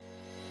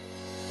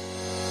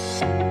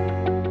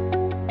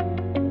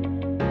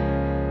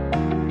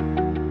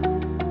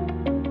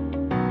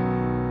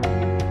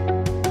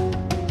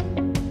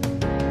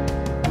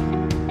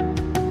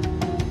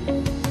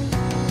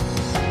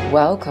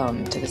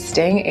Welcome to the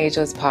Staying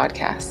Ageless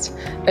podcast,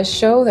 a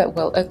show that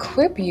will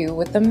equip you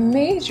with the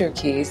major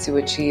keys to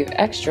achieve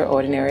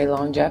extraordinary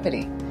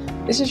longevity.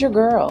 This is your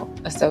girl,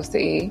 Asosa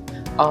E,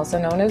 also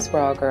known as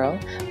Raw Girl.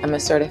 I'm a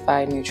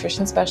certified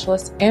nutrition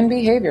specialist and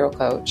behavioral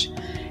coach.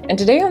 And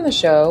today on the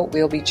show,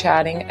 we'll be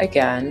chatting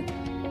again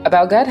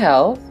about gut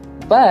health,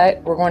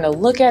 but we're going to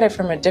look at it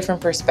from a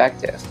different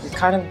perspective. We've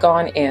kind of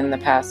gone in the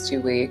past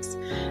 2 weeks,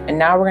 and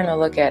now we're going to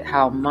look at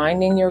how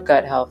minding your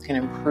gut health can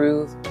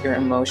improve your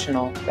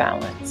emotional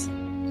balance.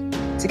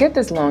 To get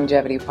this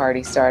longevity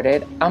party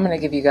started, I'm going to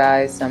give you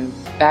guys some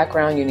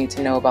background you need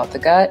to know about the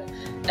gut,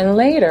 and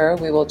later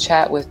we will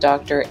chat with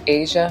Dr.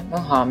 Asia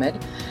Mohammed,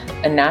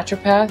 a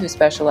naturopath who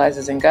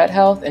specializes in gut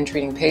health and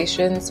treating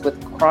patients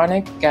with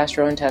chronic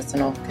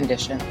gastrointestinal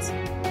conditions.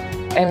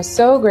 I am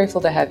so grateful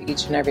to have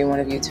each and every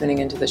one of you tuning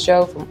into the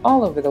show from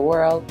all over the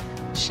world.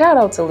 Shout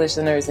out to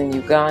listeners in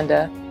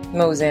Uganda,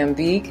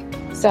 Mozambique,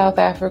 South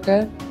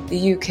Africa,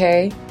 the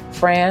UK,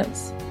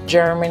 France,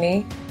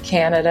 Germany,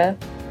 Canada,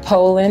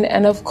 Poland,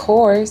 and of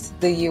course,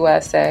 the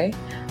USA.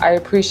 I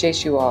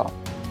appreciate you all.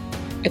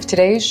 If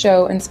today's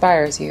show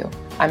inspires you,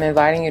 I'm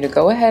inviting you to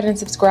go ahead and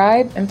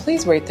subscribe, and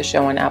please rate the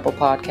show on Apple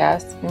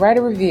Podcasts and write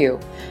a review.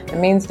 It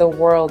means the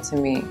world to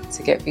me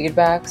to get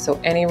feedback, so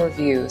any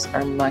reviews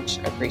are much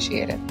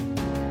appreciated.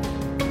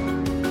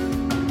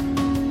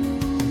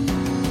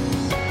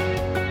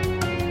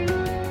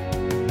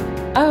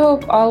 I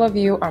hope all of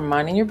you are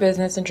minding your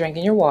business and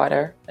drinking your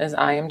water, as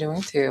I am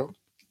doing too.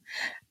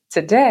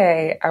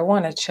 Today, I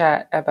want to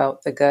chat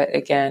about the gut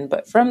again,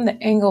 but from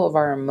the angle of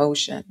our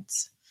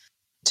emotions.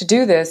 To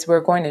do this,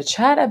 we're going to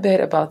chat a bit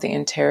about the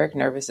enteric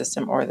nervous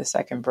system, or the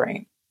second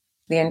brain.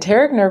 The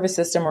enteric nervous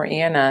system, or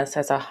ENS,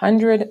 has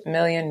 100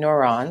 million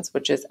neurons,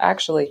 which is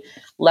actually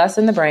less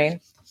than the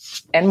brain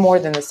and more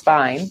than the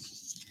spine,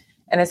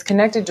 and is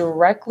connected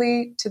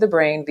directly to the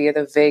brain via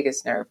the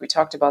vagus nerve. We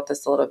talked about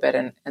this a little bit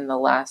in the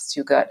last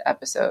 2 gut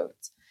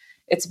episodes.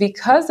 It's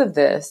because of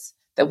this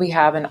that we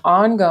have an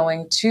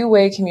ongoing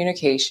 2-way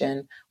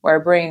communication where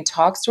our brain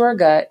talks to our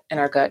gut and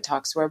our gut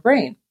talks to our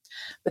brain.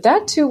 But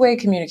that 2-way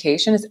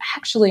communication is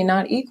actually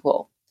not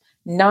equal.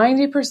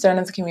 90%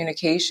 of the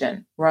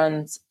communication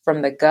runs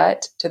from the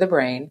gut to the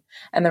brain,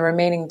 and the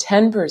remaining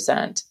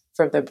 10%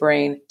 from the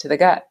brain to the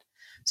gut.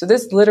 So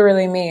this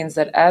literally means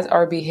that as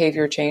our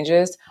behavior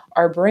changes,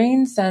 our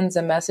brain sends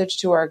a message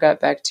to our gut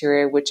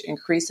bacteria, which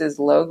increases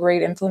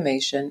low-grade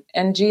inflammation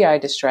and GI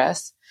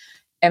distress.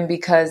 And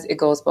because it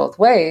goes both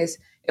ways,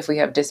 if we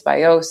have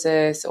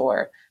dysbiosis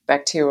or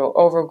bacterial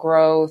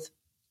overgrowth,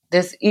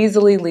 this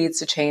easily leads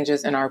to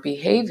changes in our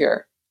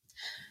behavior.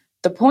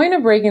 The point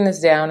of breaking this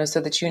down is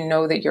so that you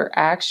know that your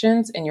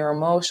actions and your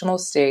emotional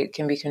state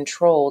can be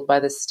controlled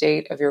by the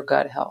state of your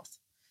gut health.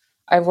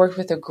 I've worked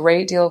with a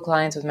great deal of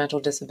clients with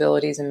mental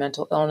disabilities and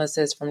mental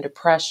illnesses, from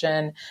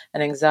depression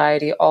and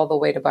anxiety all the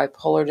way to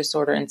bipolar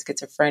disorder and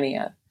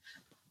schizophrenia.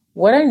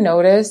 What I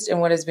noticed,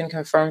 and what has been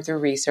confirmed through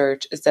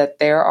research, is that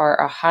there are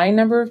a high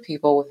number of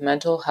people with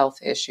mental health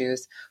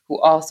issues who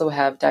also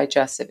have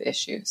digestive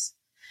issues.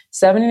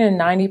 70 to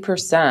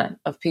 90%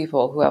 of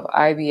people who have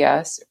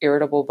IBS,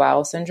 irritable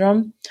bowel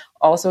syndrome,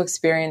 also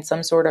experience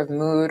some sort of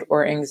mood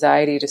or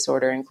anxiety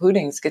disorder,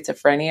 including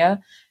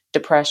schizophrenia,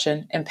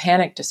 depression, and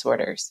panic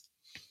disorders.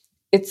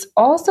 It's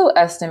also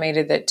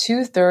estimated that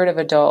 2/3 of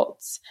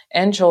adults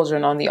and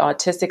children on the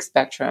autistic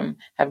spectrum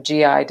have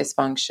GI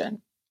dysfunction.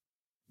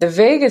 The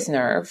vagus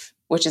nerve,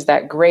 which is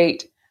that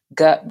great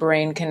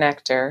gut-brain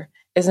connector,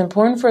 is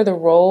important for the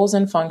roles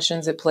and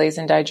functions it plays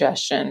in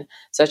digestion,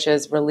 such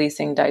as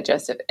releasing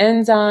digestive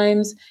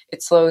enzymes.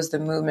 It slows the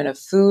movement of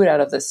food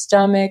out of the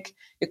stomach.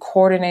 It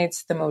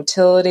coordinates the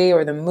motility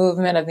or the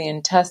movement of the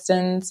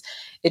intestines.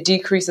 It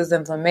decreases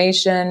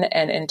inflammation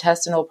and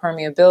intestinal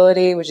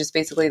permeability, which is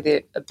basically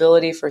the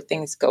ability for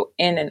things to go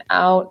in and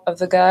out of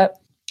the gut.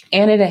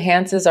 And it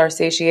enhances our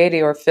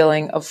satiety, or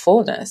feeling of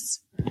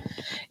fullness.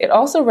 It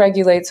also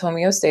regulates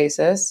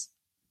homeostasis,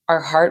 our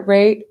heart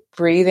rate,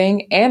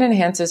 breathing, and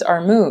enhances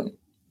our mood.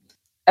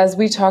 As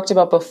we talked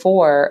about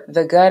before,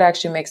 the gut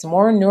actually makes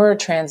more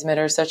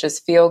neurotransmitters such as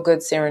feel-good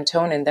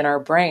serotonin than our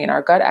brain.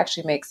 Our gut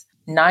actually makes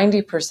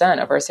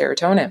 90% of our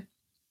serotonin.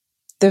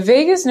 The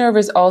vagus nerve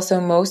is also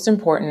most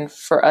important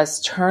for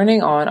us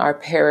turning on our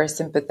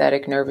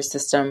parasympathetic nervous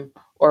system,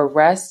 or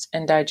rest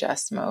and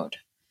digest mode.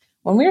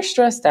 When we're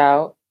stressed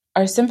out,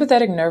 our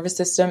sympathetic nervous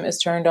system is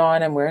turned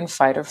on and we're in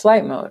fight or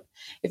flight mode.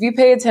 If you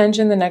pay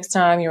attention the next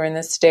time you're in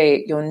this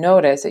state, you'll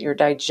notice that your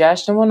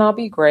digestion will not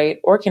be great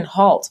or can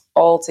halt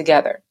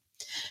altogether.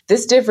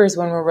 This differs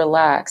when we're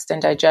relaxed and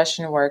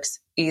digestion works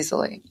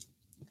easily.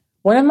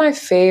 One of my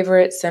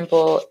favorite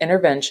simple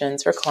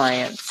interventions for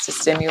clients to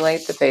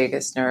stimulate the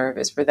vagus nerve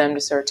is for them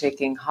to start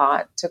taking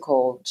hot to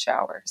cold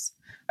showers.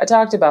 I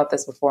talked about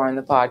this before on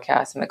the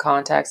podcast in the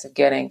context of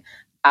getting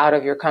out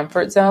of your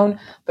comfort zone,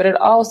 but it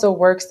also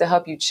works to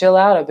help you chill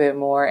out a bit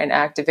more and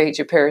activate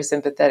your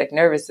parasympathetic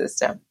nervous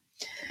system.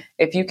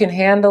 If you can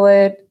handle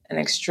it, an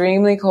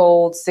extremely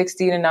cold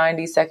 60 to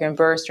 90 second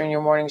burst during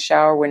your morning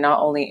shower will not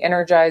only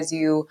energize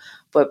you,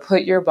 but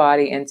put your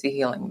body into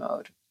healing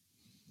mode.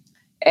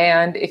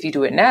 And if you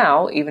do it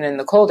now, even in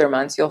the colder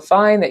months, you'll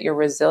find that your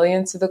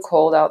resilience to the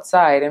cold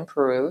outside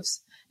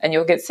improves and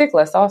you'll get sick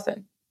less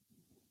often.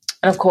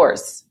 And of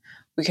course,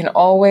 we can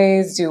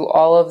always do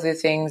all of the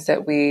things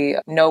that we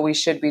know we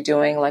should be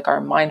doing, like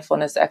our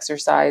mindfulness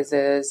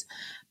exercises,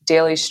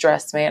 daily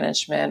stress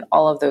management,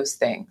 all of those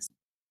things.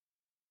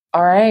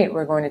 All right,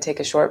 we're going to take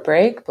a short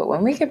break, but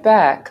when we get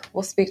back,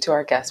 we'll speak to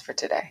our guest for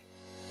today.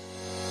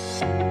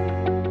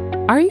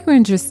 Are you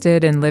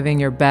interested in living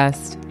your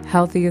best,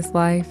 healthiest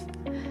life?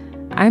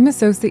 I'm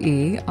Asosa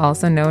E.,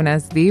 also known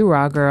as The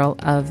Raw Girl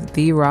of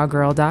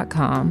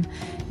TheRawGirl.com,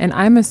 and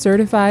I'm a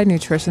certified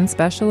nutrition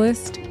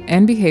specialist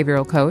and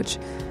behavioral coach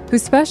who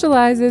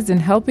specializes in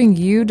helping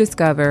you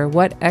discover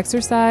what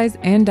exercise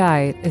and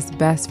diet is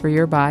best for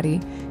your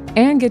body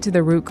and get to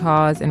the root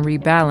cause and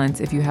rebalance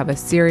if you have a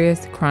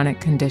serious chronic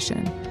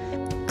condition.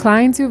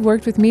 Clients who have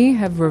worked with me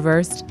have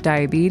reversed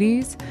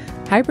diabetes,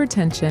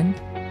 hypertension,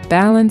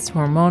 balanced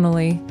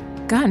hormonally,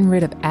 gotten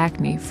rid of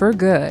acne for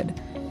good,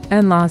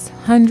 and lost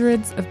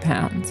hundreds of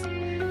pounds.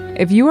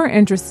 If you are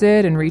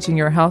interested in reaching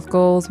your health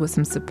goals with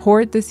some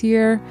support this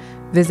year,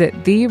 visit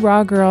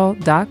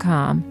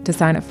TheRawGirl.com to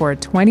sign up for a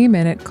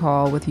 20-minute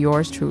call with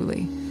yours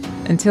truly.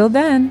 Until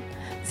then,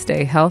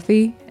 stay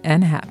healthy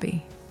and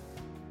happy.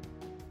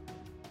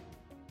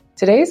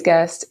 Today's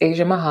guest,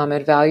 Asia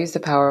Mohammed, values the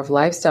power of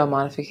lifestyle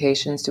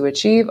modifications to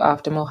achieve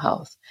optimal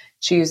health.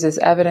 She uses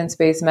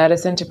evidence-based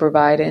medicine to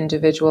provide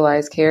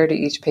individualized care to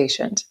each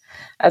patient.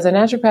 As a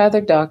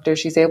naturopathic doctor,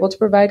 she's able to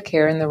provide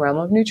care in the realm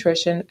of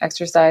nutrition,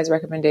 exercise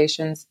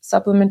recommendations,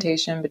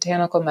 supplementation,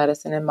 botanical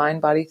medicine, and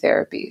mind-body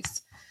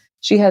therapies.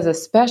 She has a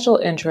special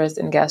interest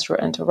in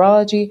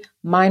gastroenterology,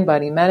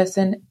 mind-body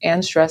medicine,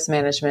 and stress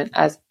management,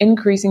 as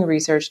increasing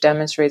research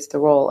demonstrates the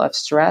role of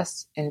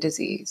stress in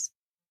disease.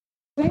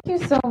 Thank you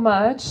so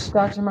much,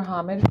 Dr.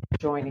 Mohammed, for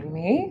joining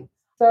me.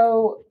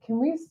 So can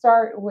we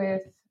start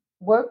with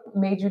what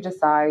made you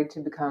decide to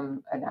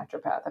become a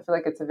naturopath? I feel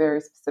like it's a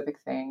very specific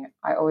thing.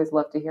 I always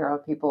love to hear how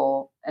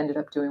people ended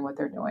up doing what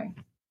they're doing.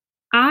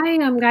 I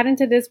got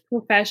into this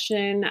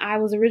profession. I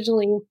was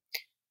originally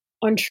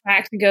on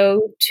track to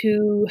go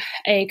to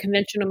a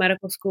conventional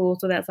medical school.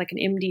 So that's like an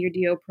MD or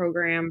DO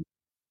program.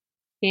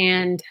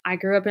 And I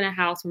grew up in a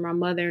house where my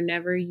mother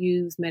never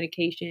used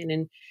medication.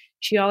 And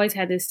she always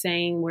had this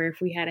saying where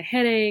if we had a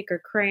headache or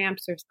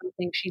cramps or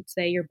something, she'd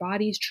say, your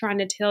body's trying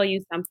to tell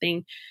you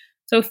something.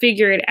 So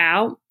figure it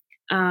out.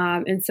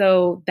 And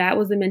so that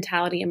was the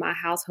mentality in my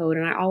household.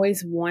 And I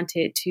always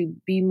wanted to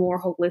be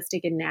more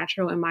holistic and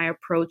natural in my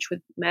approach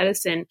with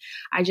medicine.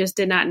 I just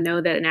did not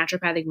know that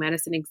naturopathic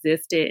medicine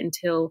existed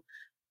until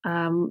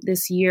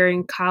this year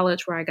in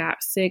college where I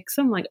got sick,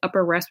 some like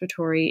upper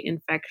respiratory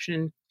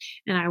infection.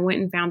 And I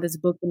went and found this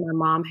book that my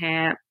mom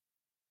had.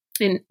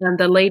 And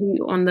the lady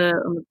on the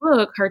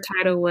book, her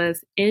title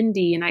was ND,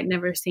 and I'd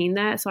never seen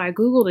that. So I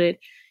Googled it.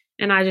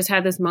 And I just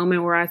had this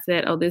moment where I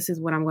said, oh, this is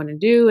what I'm going to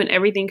do. And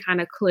everything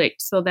kind of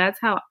clicked. So that's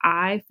how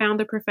I found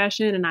the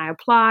profession, and I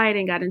applied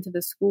and got into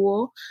the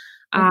school.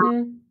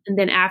 And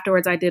then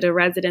afterwards, I did a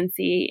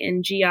residency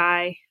in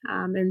GI.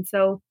 And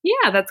so,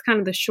 yeah, that's kind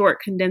of the short,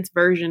 condensed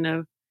version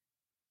of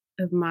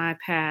my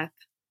path.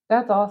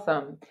 That's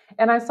awesome.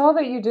 And I saw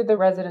that you did the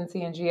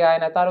residency in GI,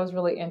 and I thought it was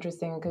really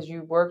interesting because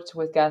you worked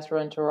with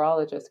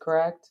gastroenterologists,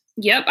 correct?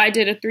 Yep, I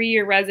did a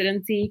 3-year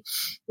residency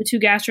with 2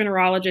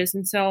 gastroenterologists.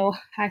 And so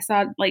I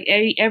saw like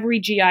every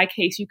GI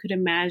case you could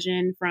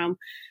imagine, from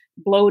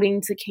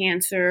bloating to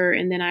cancer.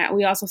 And then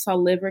we also saw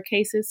liver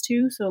cases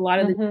too. So a lot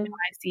of the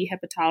GI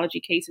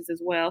hepatology cases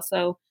as well.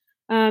 So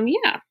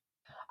yeah.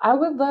 I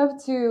would love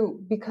to,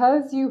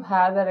 because you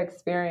had that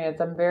experience,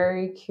 I'm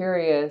very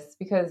curious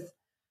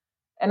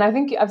and I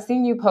think I've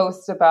seen you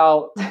post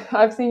about,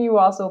 I've seen you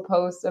also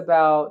post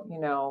about,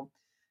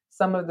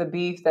 some of the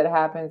beef that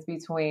happens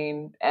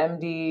between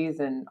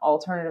MDs and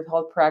alternative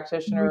health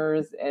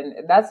practitioners.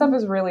 And that stuff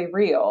is really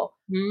real.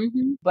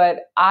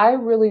 But I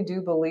really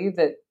do believe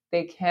that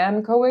they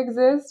can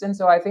coexist. And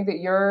so I think that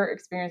your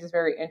experience is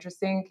very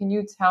interesting. Can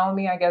you tell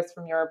me, I guess,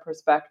 from your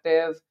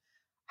perspective,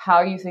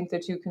 how you think the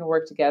two can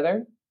work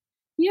together?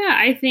 Yeah,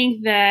 I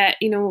think that,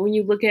 when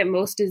you look at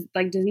most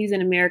disease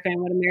in America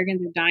and what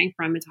Americans are dying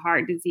from, it's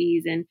heart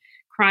disease and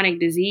chronic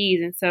disease.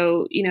 And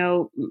so,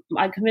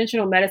 like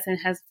conventional medicine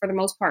has, for the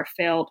most part,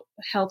 failed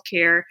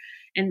healthcare,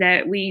 and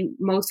that we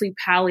mostly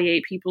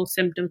palliate people's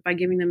symptoms by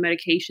giving them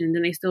medication, and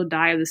then they still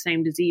die of the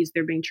same disease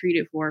they're being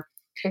treated for.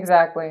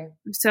 Exactly.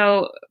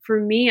 So for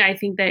me, I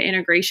think that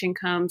integration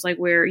comes like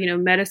where,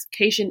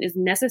 medication is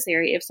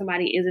necessary if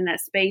somebody is in that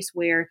space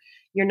where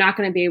you're not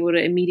going to be able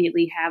to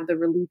immediately have the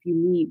relief you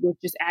need with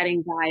just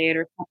adding diet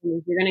or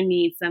supplements. You're going to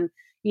need some,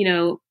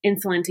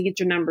 insulin to get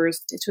your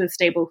numbers to a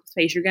stable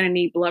space. You're going to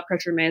need blood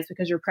pressure meds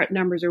because your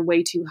numbers are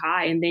way too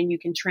high. And then you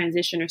can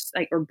transition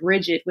or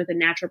bridge it with a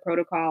natural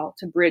protocol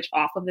to bridge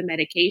off of the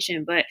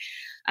medication. But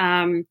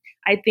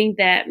I think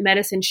that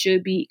medicine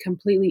should be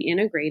completely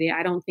integrated.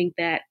 I don't think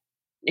that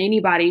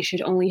anybody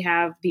should only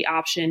have the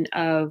option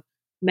of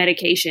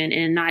medication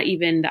and not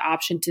even the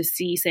option to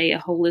see, say, a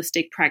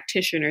holistic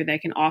practitioner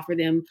that can offer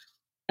them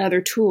other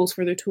tools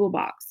for their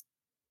toolbox.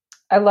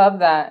 I love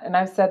that. And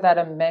I've said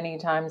that many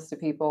times to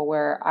people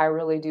where I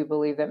really do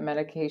believe that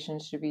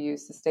medications should be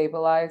used to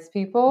stabilize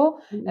people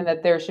and Mhm.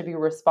 that there should be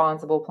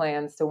responsible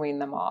plans to wean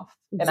them off.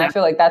 And I feel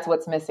Exactly. like that's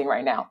what's missing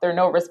right now. There are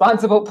no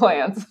responsible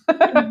plans.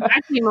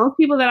 Exactly. Most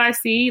people that I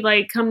see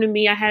like come to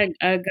me. I had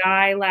a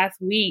guy last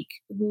week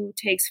who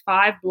takes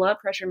 5 blood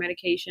pressure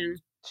medications.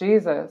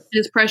 Jesus.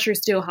 His pressure is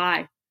still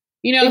high.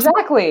 So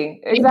Exactly.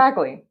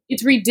 Exactly.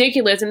 it's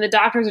ridiculous. And the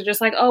doctors are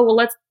just like, oh, well,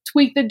 let's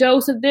tweak the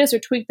dose of this or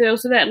tweak the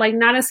dose of that. Like,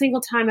 not a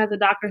single time has the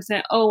doctor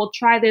said, oh, well,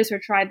 try this or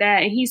try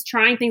that. And he's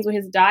trying things with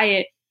his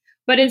diet,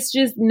 but it's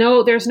just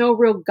there's no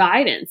real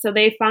guidance. So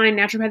they find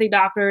naturopathic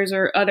doctors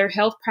or other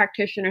health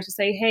practitioners to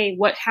say, hey,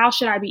 how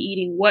should I be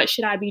eating? What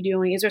should I be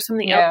doing? Is there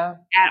something else Yeah.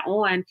 to add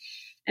on?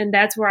 And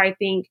that's where I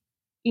think,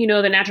 the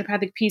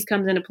naturopathic piece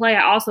comes into play.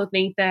 I also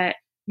think that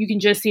you can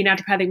just see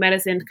naturopathic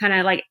medicine kind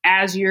of like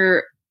as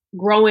you're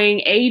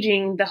growing,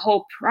 aging, the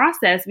whole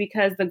process,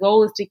 because the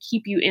goal is to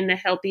keep you in the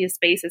healthiest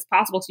space as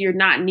possible. So you're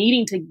not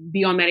needing to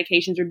be on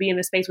medications or be in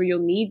the space where you'll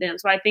need them.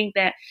 So I think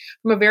that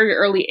from a very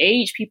early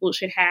age, people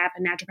should have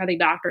a naturopathic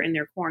doctor in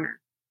their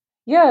corner.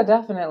 Yeah,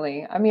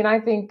 definitely. I mean,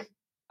 I think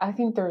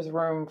there's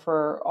room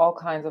for all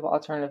kinds of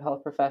alternative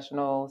health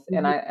professionals,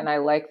 and Mhm. I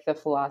like the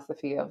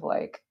philosophy of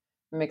like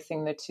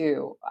mixing the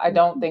two. I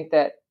don't think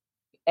that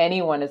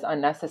anyone is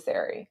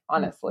unnecessary, Mhm.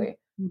 honestly.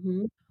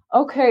 Mhm.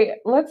 Okay,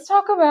 let's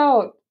talk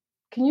about,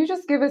 can you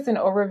just give us an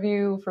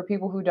overview for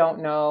people who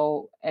don't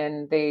know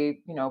and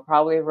they,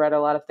 probably have read a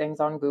lot of things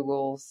on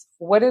Google's.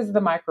 What is the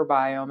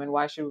microbiome and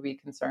why should we be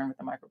concerned with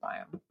the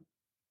microbiome?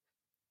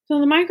 So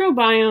the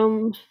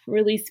microbiome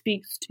really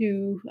speaks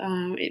to,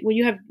 well,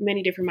 you have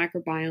many different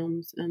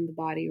microbiomes in the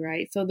body,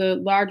 right? So the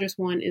largest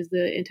one is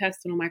the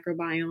intestinal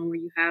microbiome, where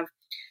you have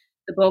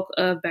the bulk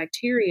of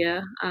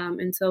bacteria.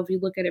 And so if you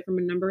look at it from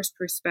a numbers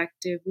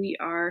perspective, we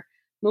are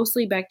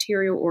mostly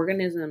bacterial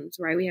organisms,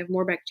 right? We have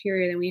more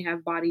bacteria than we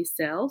have body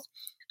cells.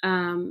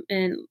 And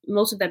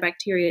most of that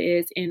bacteria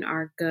is in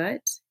our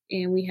gut.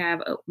 And we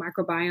have a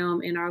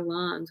microbiome in our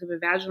lungs. We have a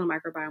vaginal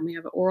microbiome. We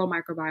have an oral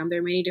microbiome. There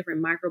are many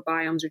different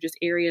microbiomes or just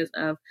areas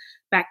of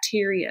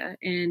bacteria.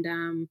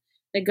 And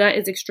the gut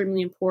is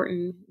extremely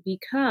important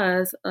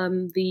because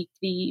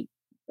the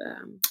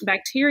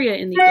bacteria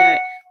in the gut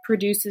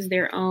produces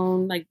their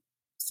own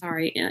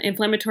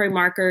inflammatory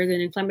markers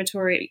and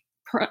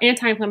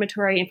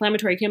anti-inflammatory,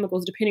 inflammatory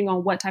chemicals depending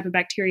on what type of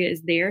bacteria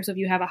is there. So if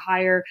you have a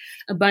higher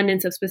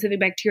abundance of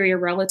specific bacteria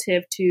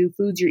relative to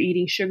foods you're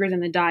eating, sugars in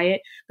the diet,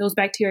 those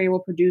bacteria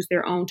will produce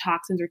their own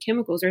toxins or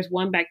chemicals. There's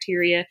one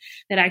bacteria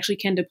that actually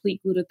can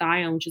deplete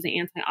glutathione, which is an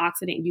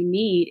antioxidant you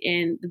need,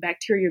 and the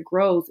bacteria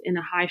grows in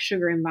a high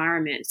sugar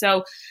environment.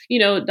 So,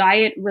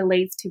 diet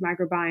relates to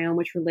microbiome,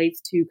 which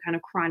relates to kind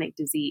of chronic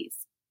disease.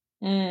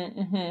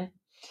 Mm-hmm.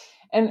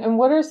 And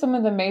what are some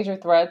of the major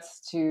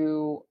threats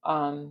to,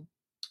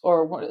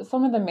 or what are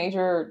some of the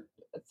major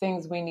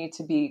things we need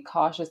to be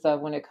cautious of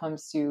when it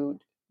comes to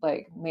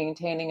like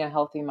maintaining a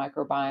healthy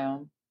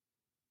microbiome?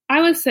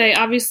 I would say,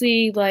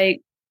 obviously,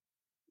 like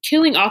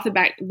killing off the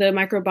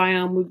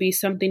microbiome would be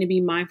something to be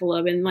mindful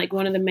of, and like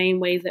one of the main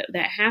ways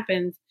that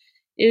happens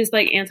is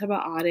like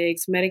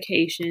antibiotics,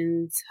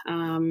 medications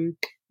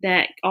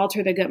that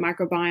alter the gut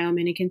microbiome,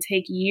 and it can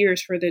take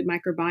years for the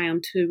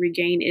microbiome to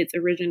regain its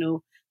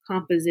original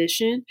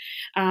composition.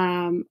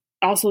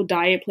 Also,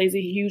 diet plays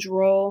a huge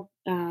role.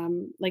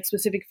 Like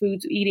specific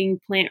foods, eating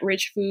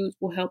plant-rich foods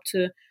will help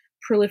to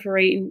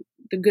proliferate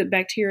the good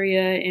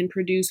bacteria and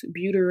produce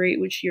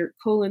butyrate, which your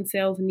colon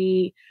cells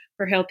need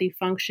for healthy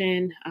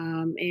function,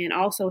 and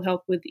also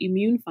help with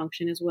immune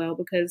function as well,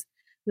 because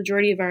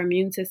majority of our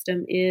immune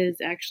system is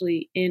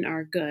actually in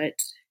our gut,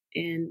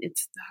 and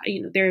it's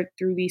they're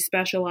through these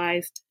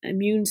specialized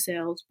immune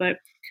cells. But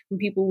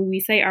when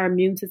we say our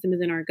immune system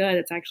is in our gut,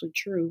 it's actually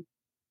true.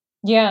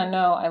 Yeah,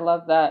 no, I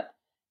love that.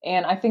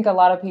 And I think a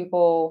lot of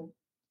people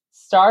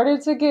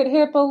started to get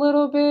hip a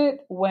little bit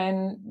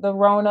when the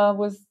Rona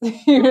was,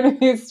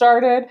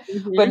 started, but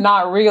Mm-hmm.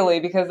 not really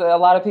because a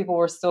lot of people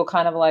were still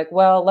kind of like,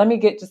 well, let me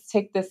just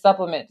take this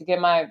supplement to get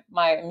my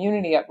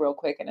immunity up real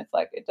quick. And it's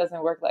like, it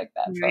doesn't work like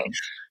that, folks.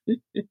 Right.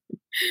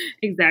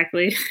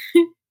 Exactly.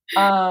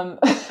 Um,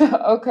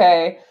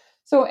 okay.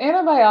 So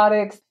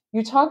antibiotics,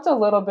 you talked a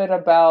little bit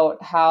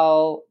about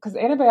how, because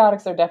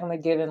antibiotics are definitely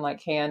given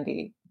like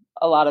candy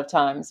a lot of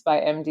times by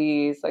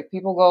MDs. Like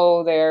people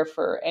go there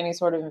for any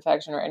sort of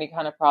infection or any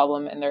kind of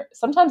problem, and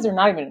sometimes they're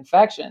not even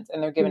infections,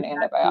 and they're given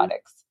Exactly.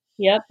 antibiotics.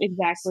 Yep.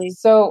 Exactly.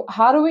 So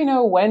how do we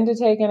know when to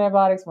take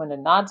antibiotics, when to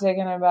not take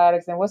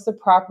antibiotics, and what's the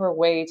proper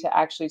way to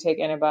actually take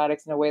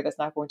antibiotics in a way that's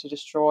not going to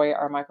destroy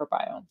our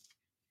microbiome?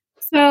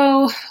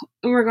 So,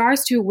 in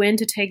regards to when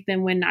to take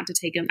them, when not to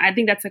take them, I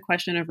think that's a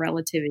question of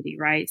relativity,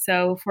 right?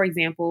 So, for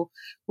example,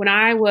 when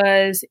I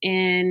was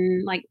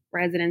in like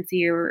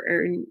residency or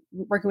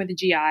working with the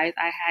GIs,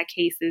 I had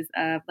cases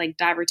of like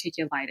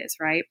diverticulitis,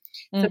 right?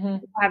 So, Mm-hmm.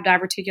 people have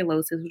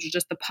diverticulosis, which is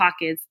just the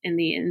pockets in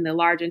the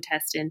large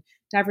intestine.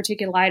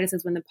 Diverticulitis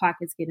is when the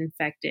pockets get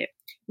infected.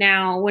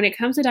 Now, when it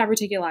comes to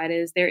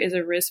diverticulitis, there is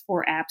a risk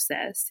for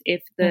abscess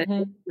if the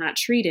Mm-hmm. not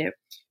treated.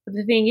 But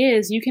the thing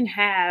is, you can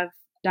have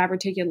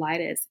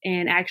diverticulitis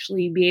and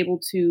actually be able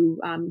to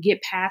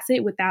get past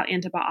it without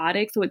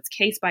antibiotics. So it's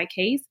case by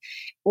case,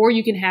 or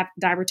you can have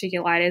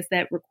diverticulitis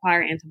that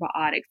require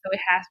antibiotics. So it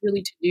has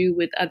really to do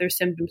with other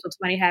symptoms. So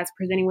somebody has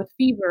presenting with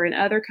fever and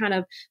other kind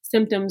of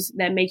symptoms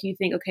that make you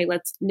think, okay,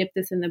 let's nip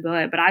this in the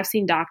bud. But I've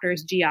seen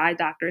doctors, GI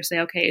doctors say,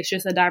 okay, it's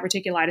just a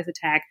diverticulitis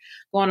attack.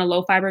 Go on a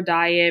low fiber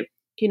diet,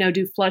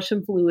 do flush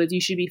some fluids. You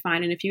should be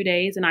fine in a few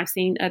days. And I've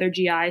seen other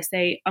GIs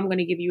say, I'm going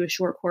to give you a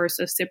short course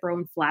of Cipro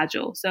and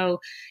Flagyl. So,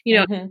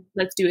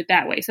 let's do it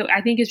that way. So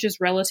I think it's just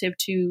relative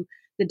to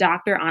the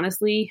doctor.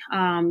 Honestly,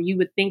 you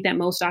would think that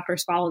most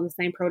doctors follow the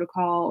same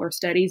protocol or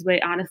studies,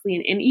 but honestly,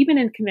 and even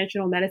in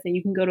conventional medicine,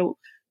 you can go to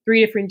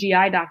 3 different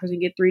GI doctors and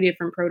get 3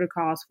 different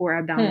protocols for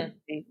abdominal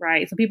pain,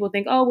 right? So people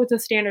think, oh, what's a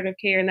standard of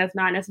care? And that's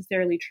not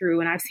necessarily true.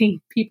 And I've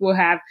seen people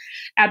have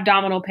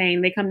abdominal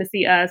pain. They come to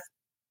see us,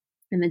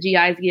 and the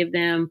GIs give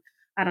them,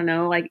 I don't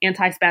know, like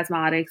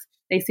antispasmodics.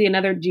 They see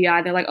another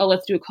GI, they're like, oh,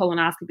 let's do a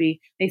colonoscopy.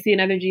 They see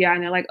another GI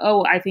and they're like,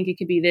 oh, I think it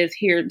could be this.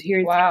 Here's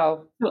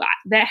Wow. So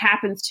that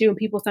happens too. And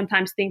people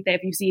sometimes think that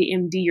if you see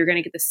an MD, you're going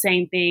to get the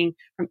same thing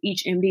from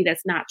each MD.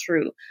 That's not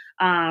true.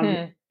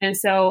 And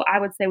so I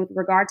would say with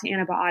regard to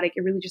antibiotic,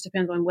 it really just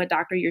depends on what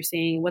doctor you're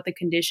seeing, what the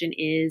condition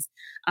is,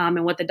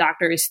 and what the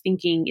doctor is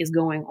thinking is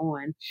going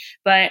on.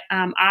 But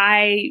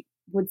I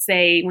would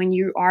say when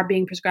you are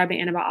being prescribed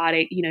an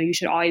antibiotic, you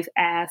should always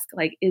ask,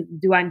 like,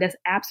 do I just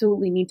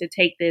absolutely need to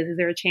take this? Is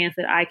there a chance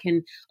that I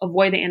can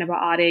avoid the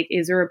antibiotic?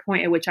 Is there a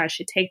point at which I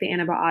should take the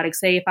antibiotic?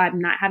 Say if I'm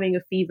not having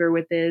a fever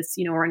with this,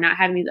 or not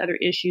having these other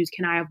issues,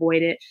 can I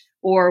avoid it?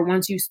 Or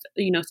once you,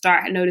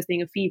 start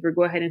noticing a fever,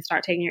 go ahead and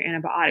start taking your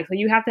antibiotic. So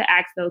you have to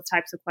ask those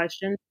types of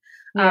questions.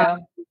 Yeah.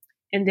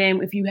 And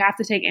then if you have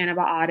to take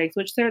antibiotics,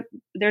 which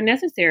they're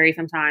necessary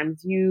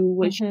sometimes, you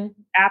should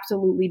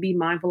absolutely be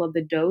mindful of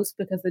the dose,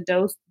 because the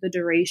dose, the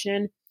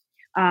duration,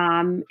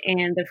 and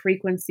the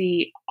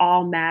frequency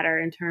all matter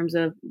in terms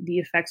of the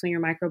effects on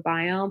your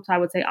microbiome. So I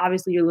would say,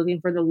 obviously, you're looking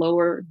for the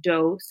lower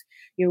dose.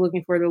 You're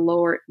looking for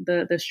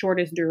the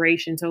shortest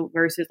duration. So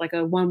versus like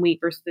a 1 week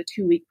versus a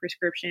 2 week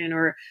prescription,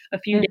 or a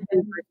few days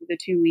versus a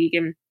 2 week.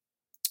 And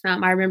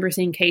I remember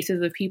seeing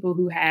cases of people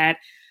who had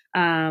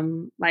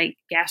like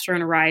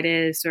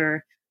gastroenteritis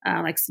or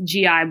like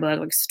GI bug,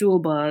 like stool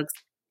bugs,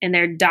 and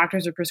their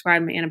doctors are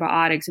prescribing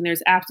antibiotics, and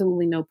there's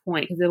absolutely no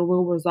point because it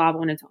will resolve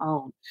on its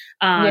own.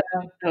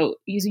 So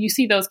you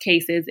see those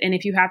cases, and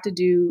if you have to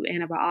do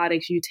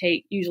antibiotics,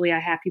 usually I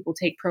have people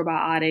take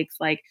probiotics,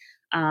 like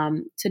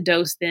to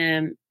dose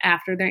them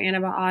after their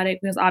antibiotic,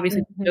 because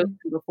obviously if you dose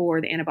them before,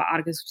 the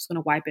antibiotic is just going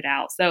to wipe it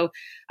out. So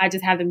I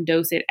just have them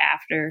dose it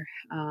after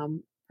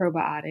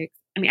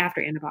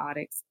after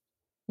antibiotics.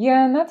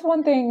 Yeah, and that's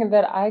one thing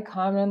that I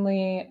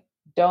commonly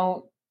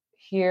don't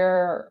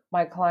hear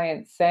my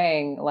clients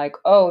saying, like,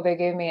 oh, they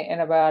gave me an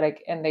antibiotic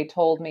and they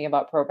told me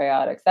about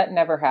probiotics. That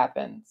never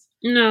happens.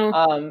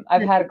 No.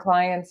 I've had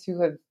clients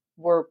who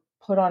were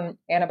put on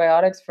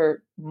antibiotics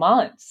for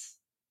months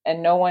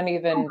and no one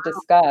even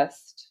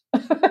discussed.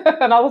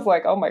 And I was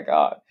like, oh my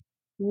God.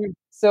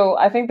 So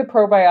I think the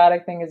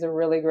probiotic thing is a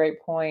really great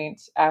point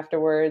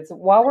afterwards.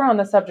 While we're on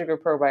the subject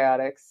of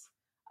probiotics,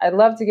 I'd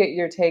love to get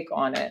your take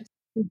on it.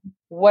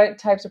 What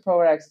types of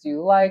probiotics do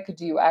you like?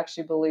 Do you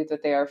actually believe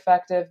that they are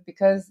effective?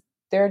 Because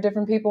there are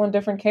different people in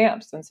different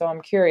camps. And so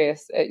I'm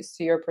curious as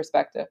to your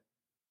perspective.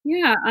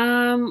 Yeah.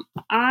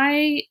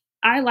 I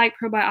like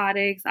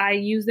probiotics. I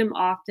use them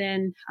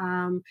often.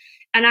 And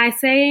I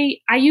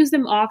say I use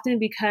them often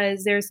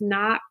because there's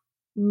not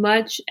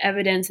much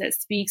evidence that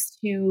speaks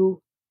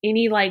to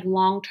any like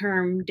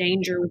long-term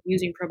danger with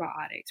using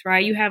probiotics,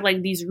 right? You have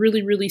like these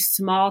really, really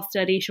small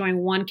studies showing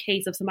one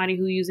case of somebody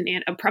who used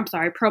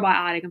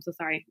probiotic. I'm so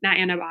sorry, not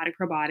antibiotic,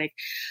 probiotic.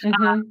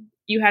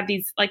 You have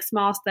these like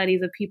small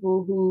studies of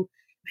people who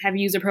have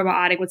used a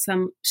probiotic with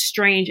some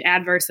strange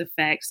adverse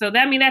effect. So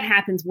that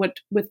happens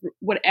with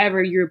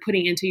whatever you're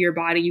putting into your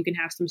body, you can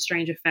have some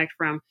strange effect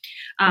from.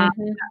 I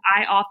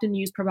often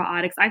use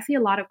probiotics. I see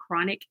a lot of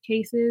chronic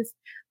cases,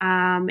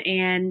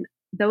 and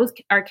those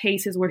are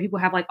cases where people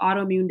have like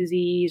autoimmune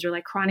disease or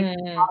like chronic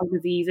metabolic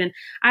disease. And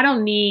I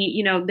don't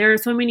need, there are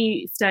so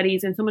many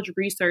studies and so much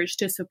research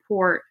to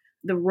support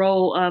the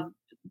role of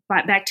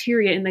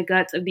bacteria in the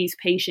guts of these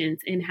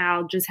patients, and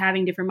how just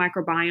having different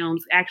microbiomes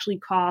actually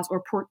cause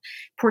or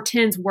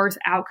portends worse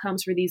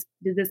outcomes for these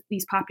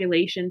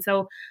populations.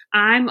 So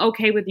I'm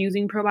okay with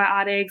using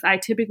probiotics. I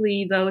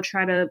typically, though,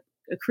 try to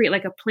create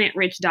like a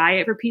plant-rich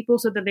diet for people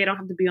so that they don't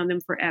have to be on them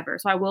forever.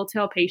 So I will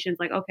tell patients,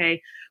 like,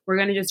 okay, we're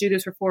going to just do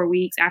this for 4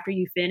 weeks. After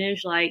you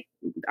finish, like,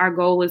 our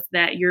goal is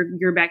that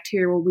your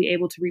bacteria will be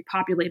able to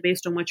repopulate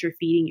based on what you're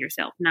feeding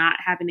yourself, not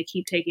having to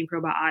keep taking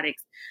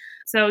probiotics.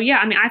 So yeah,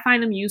 I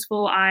find them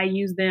useful. I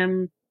use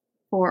them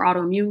for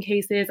autoimmune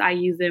cases. I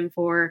use them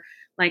for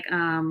like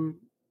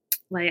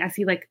I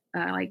see like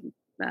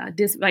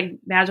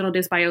vaginal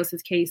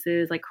dysbiosis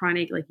cases, like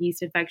chronic like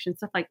yeast infection,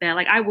 stuff like that.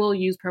 Like I will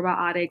use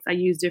probiotics. I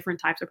use different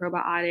types of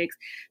probiotics.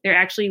 There's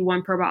actually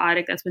one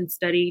probiotic that's been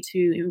studied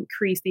to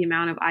increase the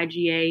amount of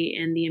IgA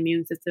in the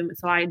immune system.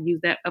 So I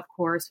use that, of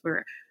course,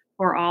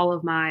 for all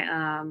of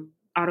my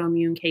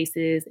autoimmune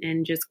cases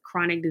and just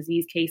chronic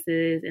disease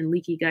cases and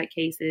leaky gut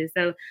cases.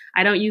 So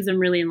I don't use them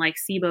really in like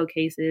SIBO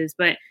cases.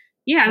 But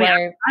yeah, I mean,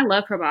 Right. I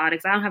love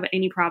probiotics. I don't have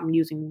any problem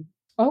using them.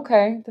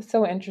 Okay. That's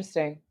so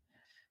interesting.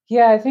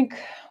 Yeah, I think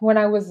when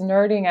I was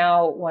nerding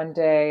out one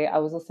day, I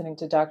was listening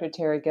to Dr.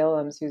 Terry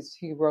Gilliams,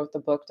 he wrote the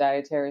book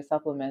Dietary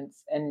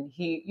Supplements, and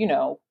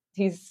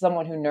he's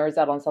someone who nerds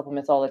out on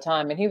supplements all the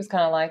time, and he was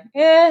kind of like,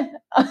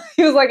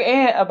 he was like,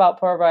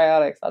 about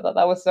probiotics. I thought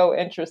that was so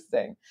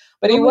interesting,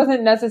 but he Mhm.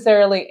 wasn't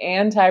necessarily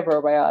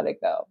anti-probiotic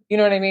though. You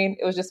know what I mean?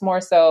 It was just more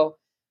so,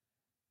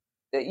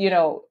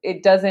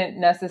 it doesn't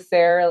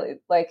necessarily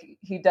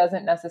he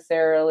doesn't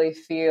necessarily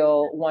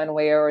feel one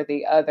way or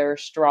the other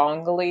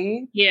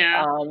strongly.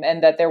 Yeah.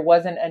 And that there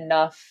wasn't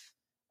enough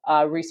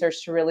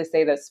research to really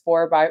say that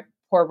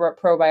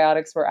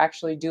probiotics were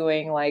actually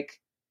doing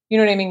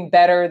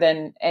better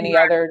than any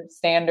Right. other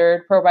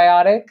standard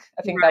probiotic.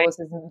 I think Right.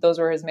 those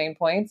were his main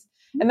points.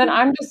 And then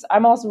Mhm.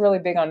 I'm also really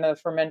big on the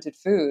fermented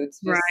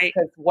foods, just Right.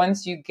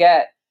 because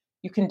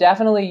you can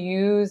definitely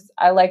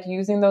I like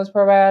using those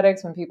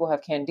probiotics when people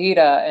have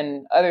candida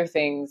and other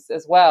things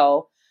as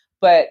well.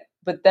 But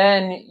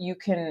then you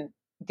can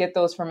get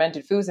those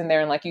fermented foods in there.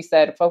 And like you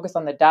said, focus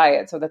on the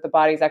diet so that the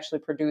body's actually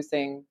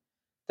producing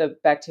the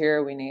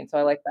bacteria we need. So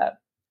I like that.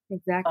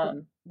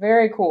 Exactly.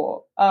 Very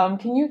cool.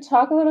 Can you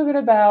talk a little bit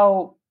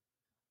about,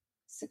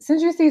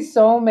 since you see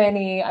so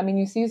many,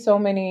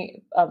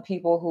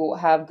 people who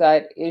have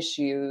gut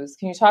issues,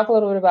 can you talk a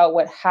little bit about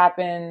what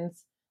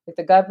happens with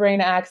the gut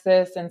brain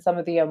axis and some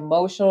of the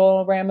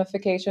emotional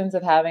ramifications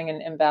of having an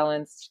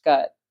imbalanced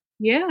gut?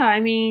 Yeah, I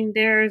mean,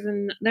 there's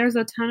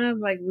a ton of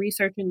like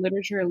research and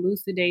literature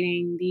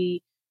elucidating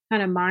the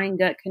kind of mind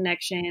gut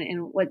connection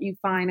and what you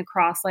find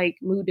across like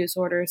mood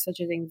disorders such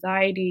as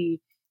anxiety,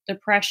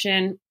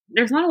 depression.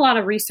 There's not a lot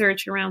of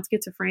research around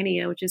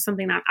schizophrenia, which is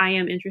something that I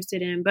am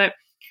interested in. But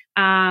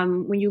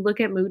when you look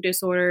at mood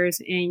disorders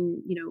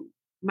and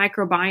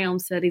microbiome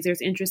studies,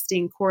 there's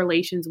interesting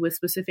correlations with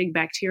specific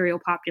bacterial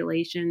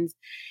populations.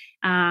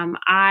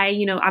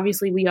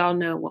 Obviously we all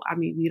know, well, I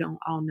mean, we don't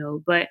all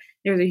know, but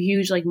there's a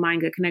huge like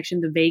mind gut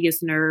connection, the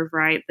vagus nerve,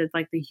 right? That's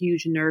like the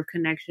huge nerve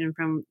connection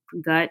from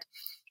gut.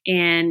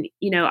 And,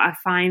 I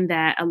find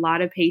that a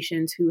lot of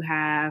patients who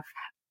have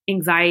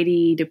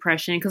anxiety,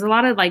 depression, because a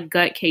lot of like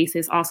gut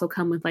cases also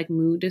come with like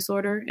mood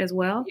disorder as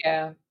well,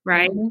 Yeah.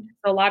 right? Mm-hmm.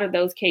 So a lot of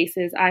those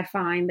cases, I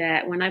find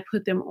that when I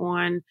put them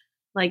on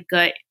like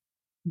gut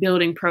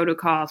building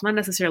protocols, not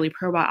necessarily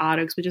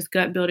probiotics, but just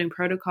gut building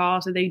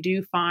protocols, so they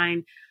do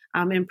find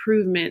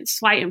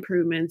slight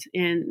improvements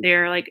in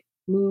their like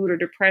mood or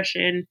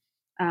depression,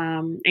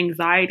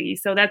 anxiety.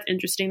 So that's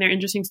interesting. There are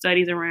interesting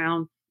studies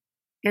around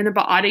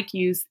antibiotic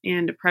use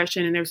and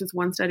depression. And there's this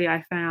one study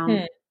I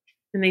found,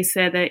 and they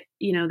said that,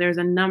 there's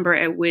a number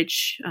at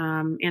which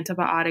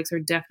antibiotics are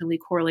definitely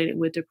correlated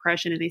with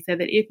depression. And they said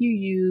that if you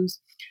use,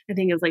 I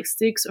think it was like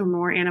 6 or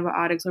more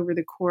antibiotics over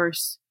the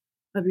course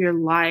of your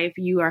life,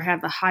 you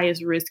have the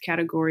highest risk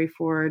category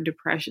for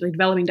depression, like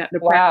developing depression.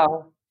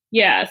 Wow.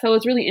 Yeah, so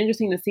it's really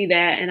interesting to see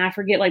that. And I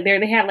forget, like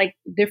they had like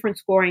different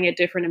scoring at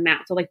different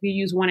amounts. So like if you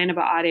use 1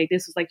 antibiotic,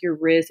 this is like your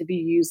risk. If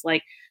you use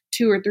like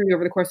 2 or 3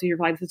 over the course of your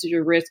life, this is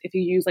your risk. If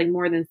you use like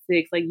more than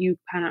 6, like you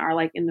kind of are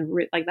like in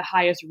the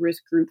highest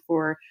risk group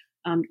for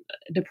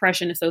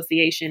depression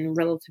association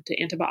relative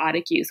to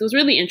antibiotic use. So it was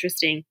really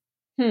interesting.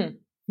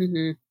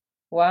 Mm-hmm.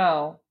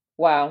 Wow.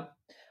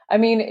 I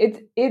mean,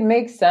 it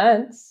makes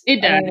sense.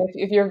 It does. I mean,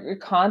 if you're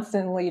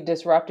constantly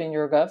disrupting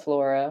your gut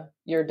flora,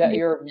 you're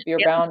Yeah.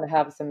 bound to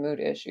have some mood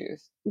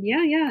issues.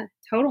 Yeah.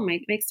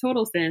 Makes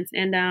total sense.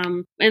 And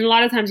a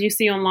lot of times you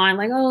see online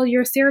like, oh,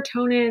 your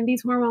serotonin,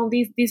 these hormones,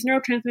 these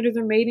neurotransmitters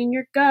are made in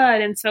your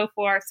gut and so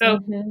forth. So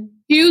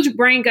huge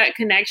brain gut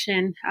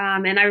connection.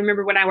 And I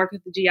remember when I worked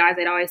with the GIs,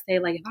 they'd always say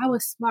like, if I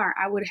was smart,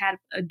 I would have had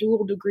a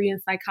dual degree in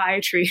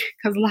psychiatry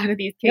because a lot of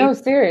these cases. No,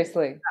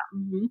 seriously.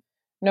 Mm-hmm.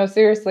 No,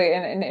 seriously.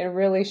 And it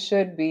really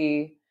should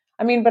be.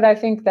 I mean, but I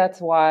think that's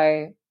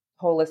why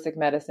holistic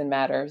medicine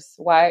matters.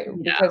 Why?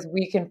 Yeah. Because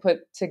we can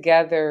put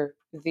together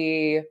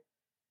the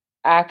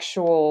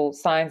actual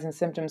signs and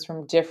symptoms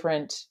from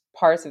different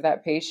parts of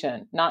that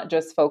patient, not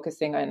just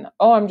focusing on,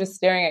 oh, I'm just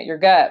staring at your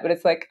gut. But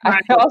it's like,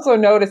 right. I also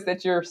noticed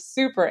that you're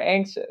super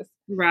anxious.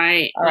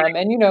 Right.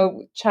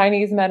 And,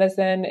 Chinese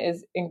medicine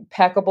is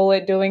impeccable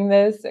at doing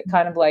this, at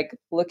kind of like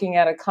looking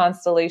at a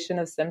constellation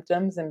of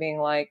symptoms and being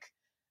like,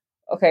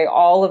 okay,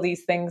 all of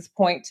these things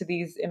point to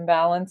these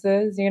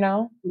imbalances,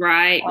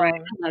 Right. I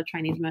love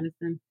Chinese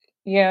medicine.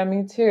 Yeah,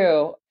 me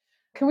too.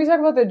 Can we talk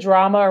about the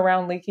drama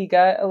around leaky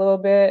gut a little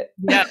bit?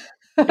 Yeah.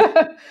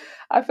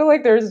 I feel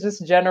like there's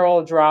just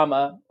general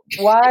drama.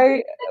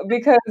 Why?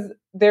 Because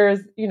there's,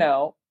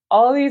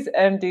 all of these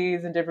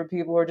MDs and different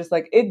people who are just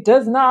like, it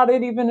does not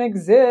even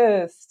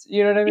exist.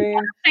 You know what I mean?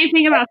 Yeah, same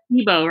thing about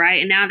SIBO, right?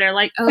 And now they're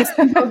like, oh,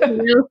 SIBO's a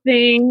real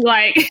thing.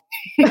 Like,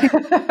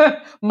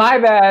 my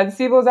bad.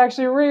 SIBO's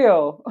actually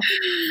real.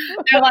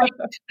 They're like,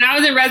 when I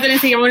was in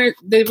residency, one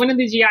of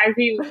the GIs,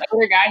 he was an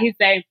older guy, he'd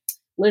say,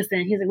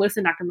 listen, he's like,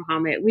 listen, Dr.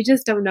 Muhammad, we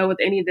just don't know what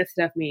any of this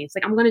stuff means.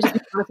 Like, I'm going to just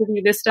be honest with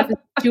you. This stuff is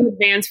too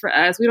advanced for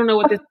us. We don't know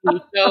what this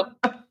means. So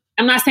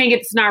I'm not saying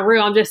it's not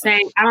real. I'm just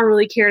saying I don't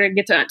really care to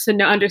get to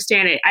know,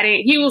 understand it.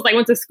 He was like,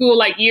 went to school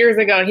like years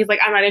ago. He's like,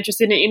 I'm not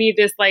interested in any of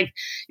this, like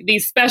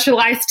these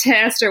specialized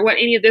tests or what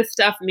any of this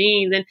stuff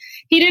means. And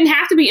he didn't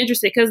have to be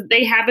interested because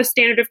they have a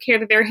standard of care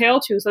that they're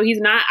held to. So he's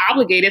not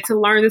obligated to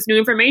learn this new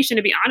information,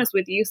 to be honest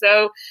with you.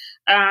 So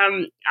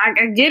I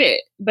get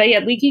it. But yeah,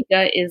 leaky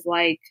gut is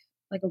like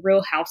a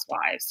Real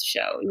Housewives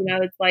show. You know,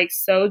 it's like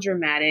so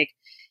dramatic.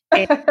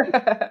 And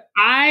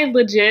I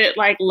legit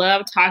like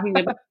love talking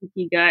about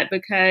leaky gut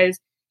because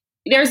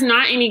there's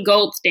not any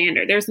gold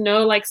standard. There's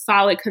no like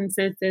solid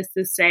consensus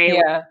to say,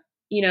 like,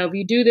 you know, if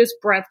you do this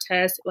breath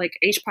test, like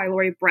H.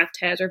 pylori breath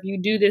test, or if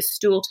you do this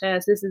stool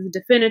test, this is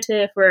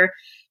definitive for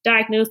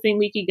diagnosing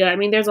leaky gut. I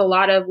mean, there's a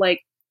lot of like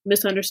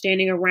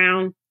misunderstanding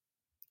around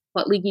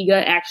what leaky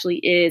gut actually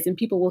is. And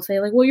people will say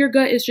like, well, your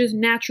gut is just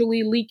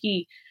naturally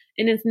leaky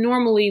and it's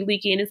normally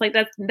leaky. And it's like,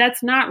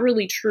 that's not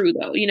really true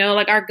though. You know,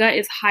 like our gut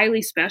is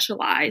highly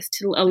specialized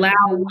to allow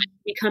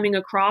what's coming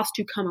across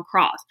to come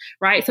across.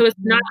 Right. So it's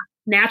not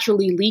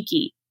naturally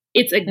leaky.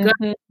 It's a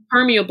gut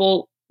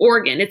permeable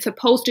organ. It's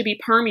supposed to be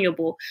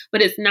permeable,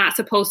 but it's not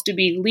supposed to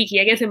be leaky.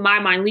 I guess in my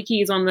mind,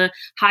 leaky is on the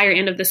higher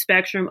end of the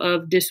spectrum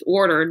of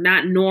disorder,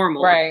 not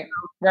normal. Right.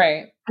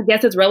 Right. I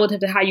guess it's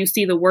relative to how you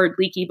see the word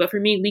leaky, but for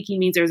me, leaky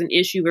means there's an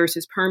issue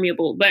versus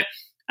permeable. But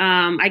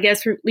I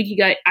guess for leaky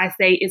gut, I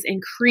say is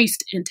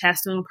increased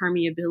intestinal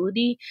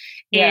permeability.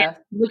 And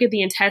look at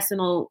the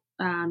intestinal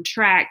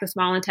tract, the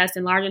small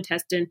intestine, large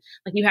intestine,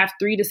 like you have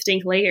 3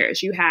 distinct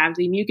layers. You have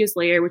the mucus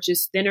layer, which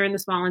is thinner in the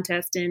small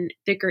intestine,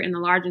 thicker in the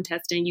large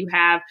intestine. You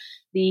have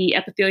the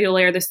epithelial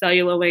layer, the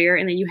cellular layer,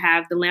 and then you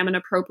have the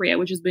lamina propria,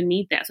 which is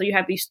beneath that. So you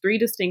have these 3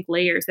 distinct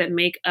layers that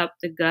make up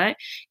the gut.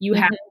 You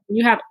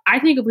have, I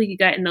think of leaky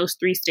gut in those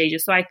 3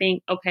 stages. So I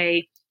think,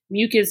 okay,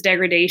 mucus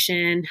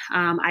degradation.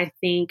 I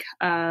think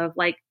of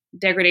like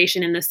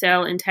degradation in the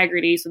cell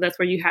integrity. So that's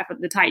where you have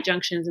the tight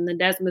junctions and the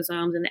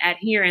desmosomes and the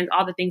adherens,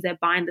 all the things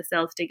that bind the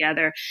cells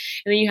together.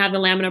 And then you have the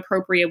lamina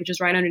propria, which is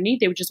right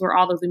underneath it, which is where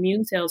all those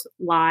immune cells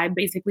lie,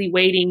 basically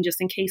waiting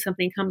just in case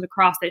something comes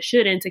across that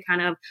shouldn't to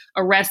kind of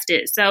arrest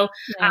it. So,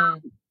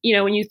 you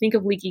know, when you think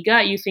of leaky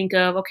gut, you think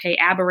of, okay,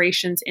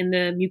 aberrations in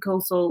the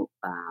mucosal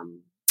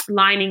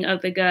lining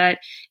of the gut.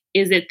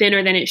 Is it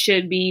thinner than it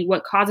should be?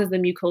 What causes the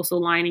mucosal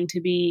lining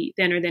to be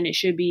thinner than it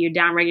should be? You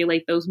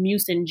downregulate those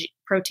mucin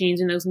proteins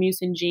and those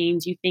mucin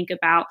genes. You think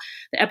about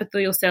the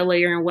epithelial cell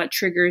layer and what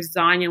triggers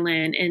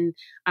zonulin and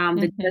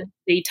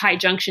the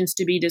tight junctions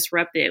to be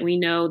disrupted. We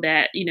know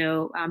that, you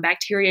know,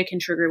 bacteria can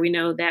trigger. We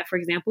know that, for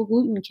example,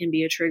 gluten can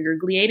be a trigger.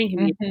 Gliadin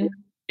can be a trigger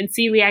in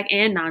celiac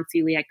and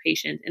non-celiac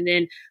patients. And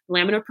then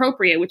lamina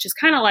propria, which is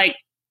kind of like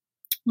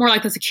more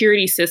like the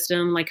security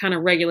system, like kind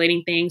of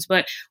regulating things.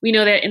 But we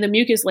know that in the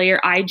mucus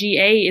layer,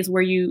 IgA is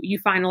where you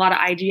find a lot of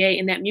IgA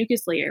in that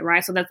mucus layer,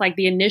 right? So that's like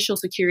the initial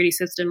security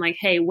system, like,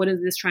 hey, what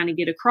is this trying to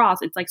get across?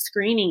 It's like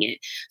screening it.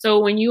 So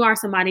when you are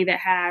somebody that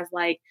has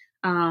like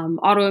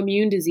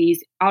autoimmune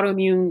disease,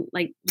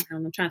 like,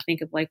 I'm trying to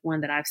think of like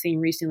one that I've seen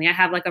recently. I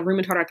have like a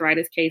rheumatoid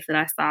arthritis case that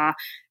I saw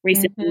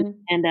recently.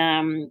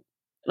 And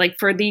like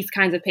for these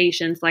kinds of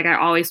patients, like I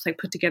always like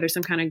put together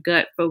some kind of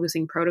gut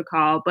focusing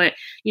protocol. But,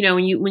 you know,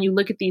 when you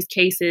look at these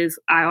cases,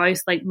 I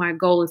always like, my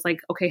goal is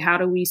like, okay, how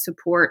do we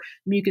support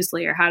mucus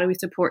layer? How do we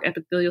support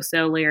epithelial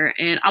cell layer?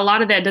 And a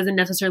lot of that doesn't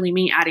necessarily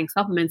mean adding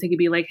supplements. It could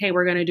be like, hey,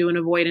 we're going to do an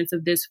avoidance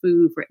of this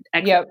food for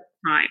X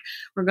time.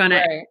 We're going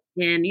to add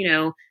in, you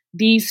know,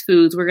 these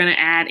foods. We're going to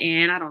add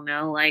in, I don't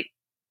know, like,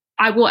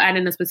 I will add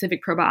in a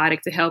specific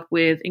probiotic to help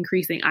with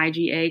increasing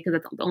IgA because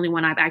that's the only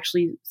one I've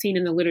actually seen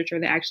in the literature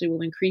that actually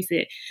will increase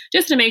it,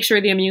 just to make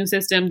sure the immune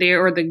system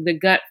there or the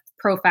gut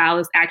profile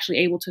is actually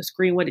able to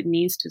screen what it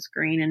needs to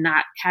screen and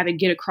not have it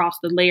get across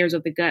the layers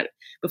of the gut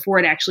before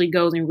it actually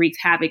goes and wreaks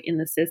havoc in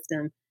the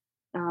system.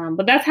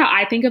 But that's how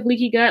I think of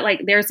leaky gut.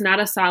 Like there's not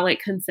a solid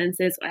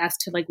consensus as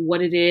to like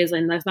what it is.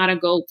 And there's not a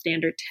gold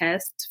standard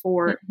test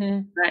for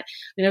but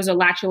there's a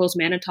lactulose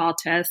mannitol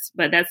test,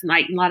 but that's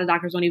like a lot of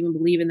doctors don't even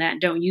believe in that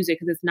and don't use it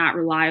because it's not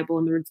reliable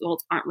and the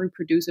results aren't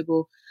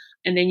reproducible.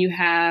 And then you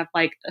have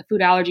like a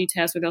food allergy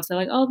test where they'll say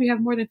like, oh, if you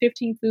have more than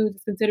 15 foods,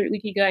 it's considered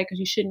leaky gut because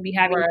you shouldn't be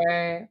having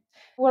it.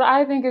 What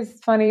I think is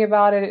funny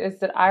about it is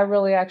that I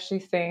really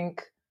actually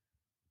think,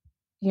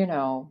 you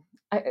know,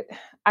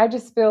 I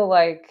just feel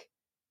like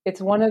it's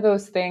one of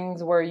those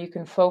things where you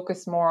can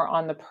focus more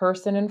on the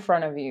person in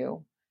front of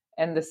you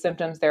and the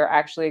symptoms they're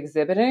actually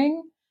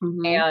exhibiting.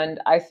 And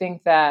I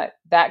think that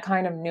that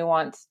kind of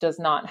nuance does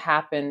not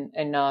happen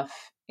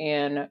enough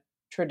in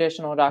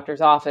traditional doctors'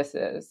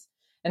 offices.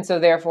 And so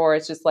therefore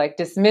it's just like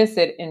dismiss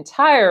it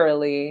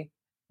entirely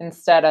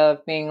instead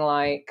of being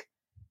like,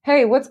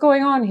 hey, what's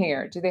going on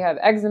here? Do they have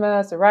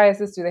eczema,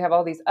 psoriasis? Do they have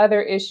all these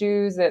other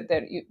issues that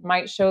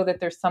might show that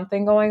there's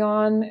something going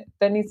on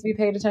that needs to be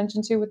paid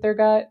attention to with their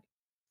gut?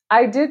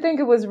 I did think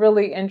it was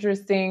really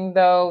interesting,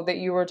 though, that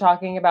you were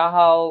talking about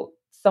how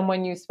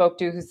someone you spoke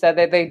to who said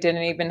that they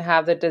didn't even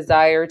have the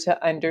desire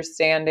to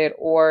understand it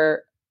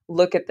or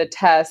look at the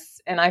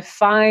tests. And I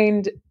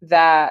find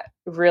that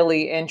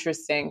really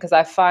interesting because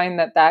I find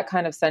that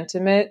kind of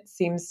sentiment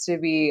seems to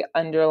be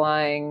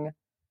underlying,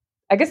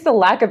 I guess, the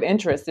lack of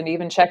interest in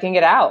even checking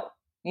it out.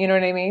 You know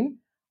what I mean?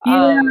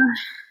 Yeah.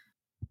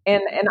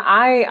 And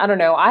I don't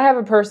know, I have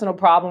a personal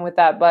problem with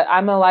that, but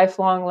I'm a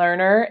lifelong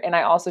learner. And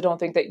I also don't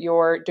think that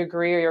your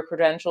degree or your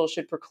credentials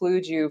should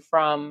preclude you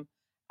from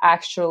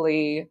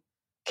actually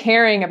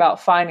caring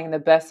about finding the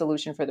best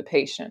solution for the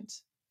patient.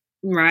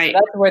 Right. So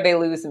that's where they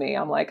lose me.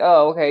 I'm like,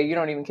 oh, okay, you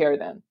don't even care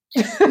then.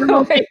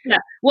 Yeah.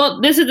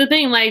 Well, this is the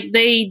thing. Like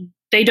they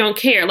don't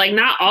care. Like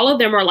not all of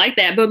them are like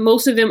that, but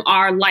most of them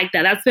are like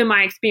that. That's been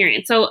my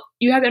experience. So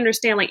you have to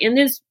understand, like in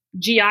this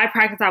GI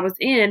practice I was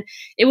in,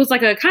 it was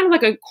like a kind of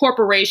like a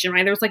corporation,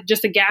 right? There was like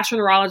just a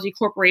gastroenterology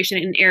corporation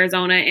in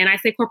Arizona. And I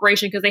say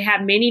corporation because they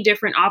have many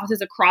different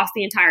offices across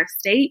the entire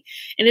state.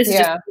 And this is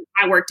just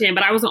I worked in,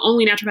 but I was the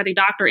only naturopathic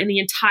doctor in the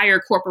entire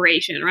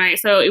corporation, right?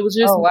 So it was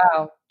just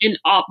in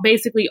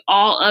basically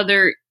all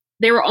other,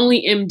 they were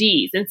only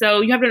MDs. And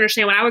so you have to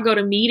understand, when I would go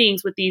to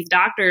meetings with these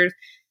doctors,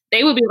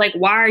 they would be like,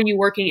 why are you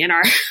working in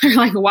our,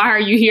 like, why are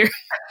you here?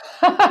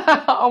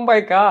 Oh my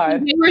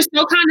God. They were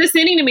so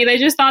condescending to me. They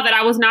just thought that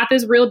I was not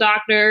this real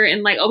doctor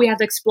and like, oh, we have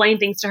to explain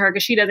things to her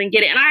because she doesn't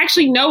get it. And I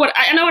actually know what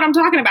I'm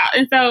talking about.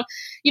 And so,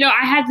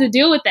 I had to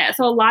deal with that.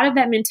 So a lot of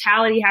that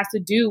mentality has to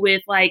do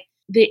with like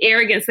the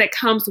arrogance that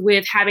comes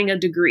with having a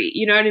degree,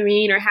 you know what I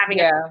mean? Or having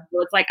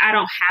it's like, I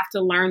don't have to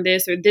learn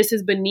this, or this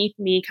is beneath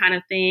me kind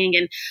of thing.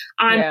 And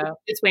I'm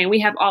this way. And we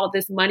have all of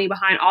this money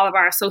behind all of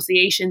our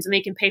associations and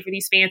they can pay for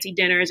these fancy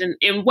dinners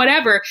and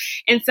whatever.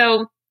 And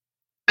so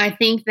I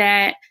think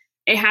that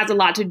it has a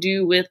lot to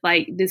do with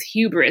like this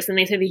hubris, and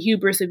they say the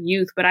hubris of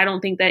youth, but I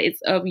don't think that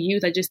it's of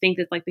youth. I just think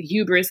it's like the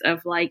hubris of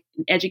like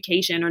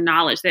education or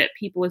knowledge that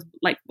people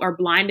are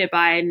blinded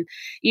by. And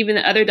even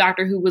the other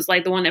doctor who was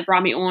like the one that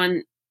brought me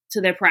on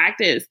to their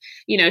practice,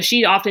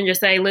 she often just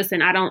say,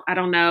 listen, I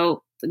don't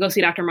know, go see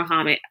Dr.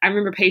 Muhammad. I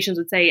remember patients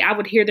would say, I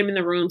would hear them in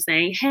the room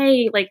saying,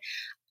 hey, like,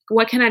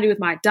 what can I do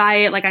with my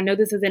diet? Like, I know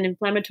this is an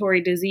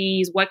inflammatory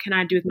disease. What can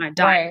I do with my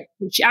diet?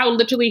 Right. I would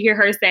literally hear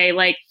her say,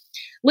 like,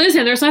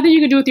 listen, there's nothing you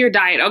can do with your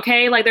diet,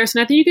 okay? Like, there's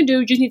nothing you can do.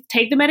 You just need to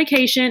take the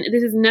medication.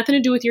 This has nothing to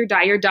do with your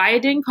diet. Your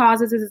diet didn't cause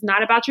this. This is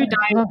not about your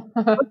diet.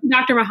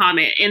 Dr.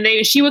 Muhammad. And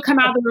she would come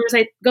out of the room and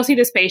say, go see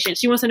this patient.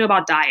 She wants to know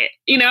about diet,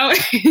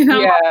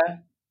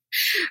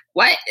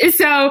 What?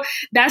 So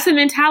that's the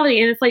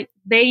mentality. And it's like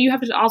you have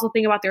to also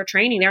think about their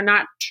training. They're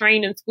not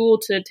trained in school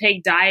to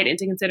take diet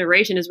into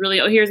consideration. It's really,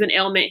 here's an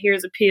ailment,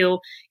 here's a pill.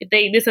 If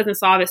this doesn't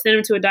solve it, send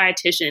them to a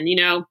dietitian, you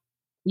don't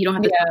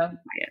have to diet.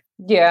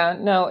 Yeah,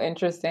 no,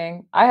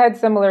 interesting. I had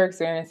similar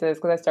experiences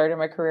because I started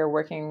my career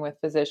working with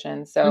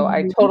physicians. So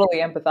I totally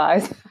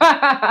empathize.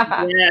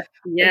 I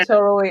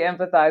totally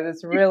empathize.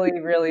 It's really,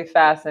 really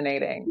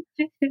fascinating.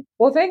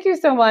 Well, thank you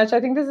so much.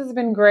 I think this has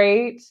been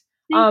great.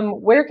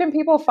 Where can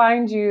people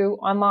find you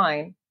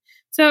online?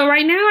 So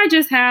right now I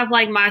just have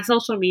like my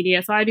social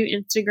media. So I do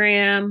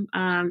Instagram.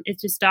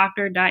 It's just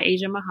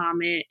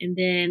dr.asiamuhammad. And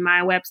then my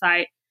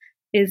website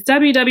is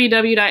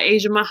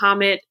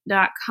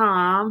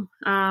www.asiamuhammad.com.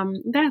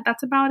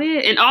 That's about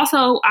it. And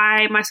also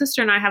my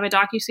sister and I have a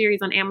docuseries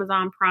on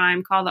Amazon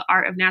Prime called The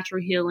Art of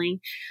Natural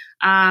Healing.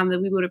 That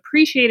we would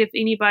appreciate if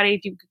you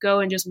could go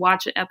and just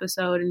watch an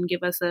episode and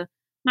give us a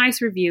nice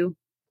review.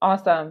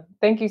 Awesome.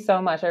 Thank you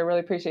so much. I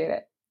really appreciate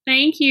it.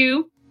 Thank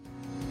you.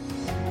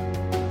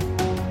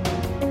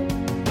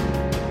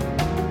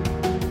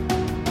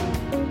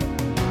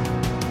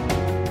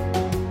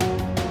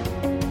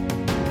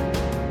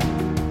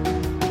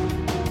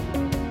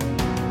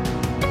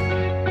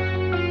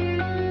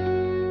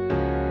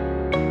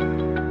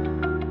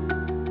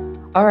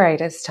 All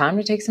right, it's time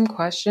to take some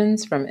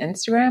questions from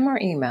Instagram or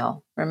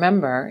email.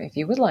 Remember, if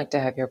you would like to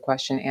have your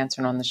question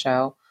answered on the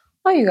show,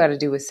 all you got to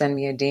do is send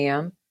me a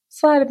DM.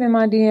 Slide up in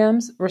my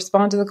DMs,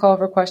 respond to the call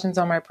for questions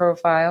on my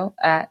profile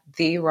at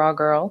The Raw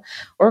Girl,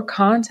 or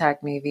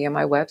contact me via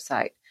my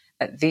website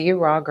at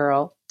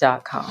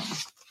therawgirl.com.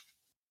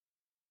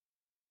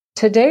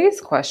 Today's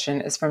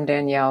question is from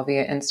Danielle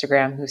via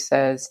Instagram, who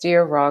says,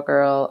 Dear Raw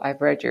Girl, I've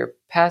read your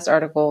past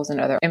articles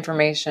and other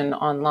information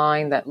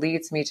online that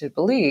leads me to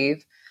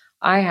believe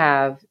I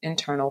have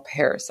internal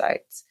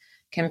parasites.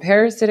 Can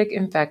parasitic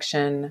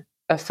infection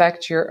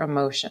affect your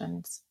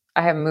emotions?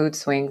 I have mood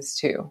swings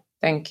too.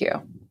 Thank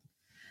you.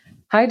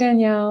 Hi,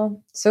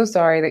 Danielle. So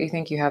sorry that you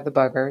think you have the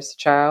buggers.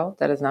 Child,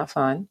 that is not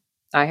fun.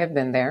 I have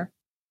been there.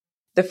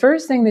 The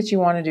first thing that you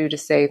want to do to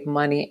save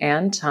money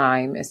and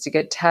time is to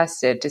get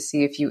tested to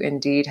see if you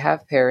indeed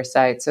have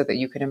parasites so that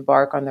you can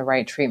embark on the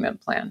right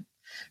treatment plan.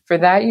 For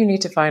that, you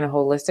need to find a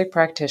holistic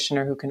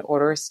practitioner who can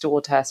order a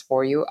stool test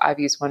for you. I've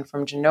used one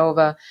from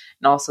Genova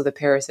and also the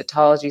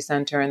Parasitology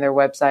Center, and their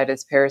website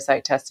is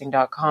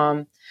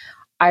parasitetesting.com.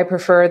 I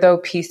prefer, though,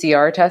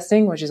 PCR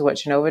testing, which is what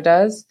Genova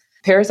does.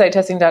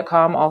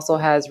 Parasitetesting.com also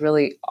has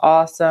really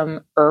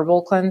awesome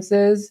herbal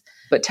cleanses,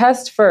 but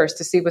test first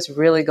to see what's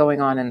really going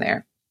on in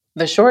there.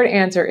 The short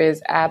answer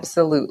is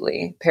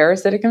absolutely.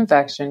 Parasitic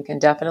infection can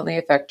definitely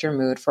affect your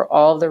mood for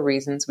all the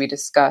reasons we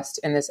discussed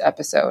in this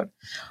episode.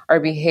 Our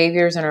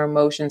behaviors and our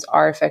emotions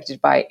are affected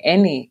by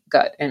any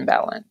gut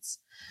imbalance.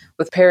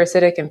 With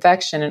parasitic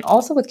infection and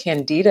also with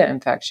candida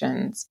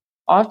infections,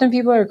 often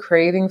people are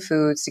craving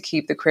foods to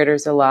keep the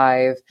critters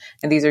alive,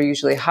 and these are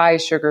usually high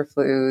sugar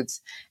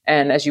foods.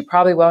 And as you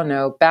probably well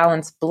know,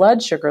 balanced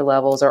blood sugar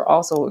levels are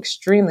also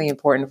extremely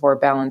important for a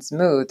balanced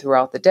mood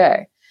throughout the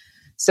day.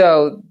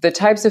 So the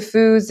types of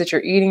foods that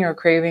you're eating or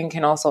craving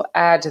can also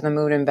add to the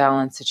mood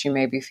imbalance that you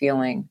may be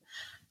feeling.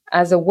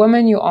 As a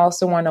woman, you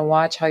also want to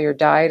watch how your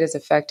diet is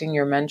affecting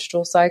your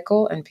menstrual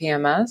cycle and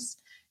PMS.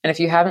 And if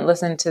you haven't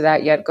listened to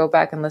that yet, go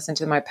back and listen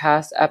to my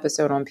past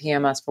episode on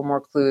PMS for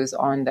more clues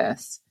on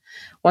this.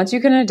 Once you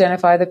can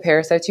identify the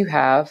parasites you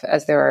have,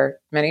 as there are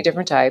many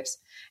different types,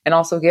 and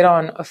also get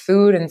on a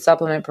food and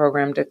supplement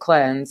program to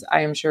cleanse,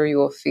 I am sure you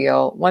will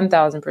feel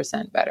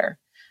 1000% better.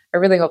 I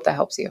really hope that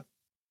helps you.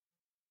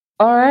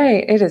 All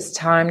right, it is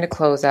time to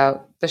close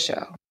out the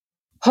show.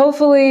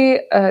 Hopefully,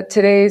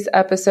 today's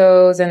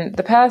episodes and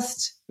the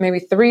past maybe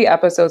 3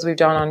 episodes we've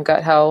done on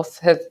gut health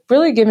have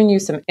really given you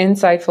some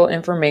insightful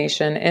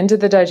information into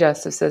the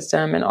digestive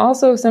system and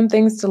also some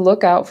things to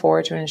look out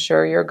for to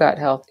ensure your gut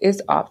health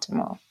is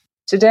optimal.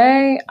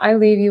 Today, I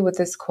leave you with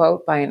this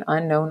quote by an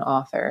unknown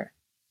author.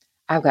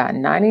 I've got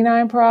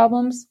 99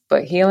 problems,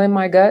 but healing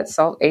my gut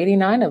solved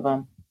 89 of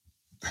them.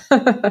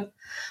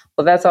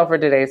 Well, that's all for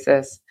today,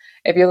 sis.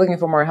 If you're looking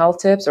for more health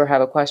tips or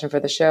have a question for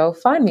the show,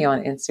 find me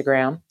on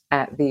Instagram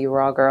at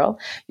TheRawGirl.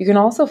 You can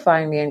also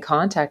find me and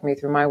contact me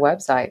through my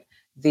website,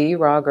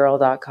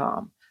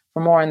 TheRawGirl.com.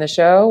 For more on the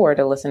show or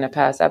to listen to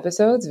past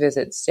episodes,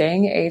 visit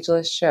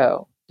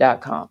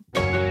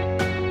StayingAgelessShow.com.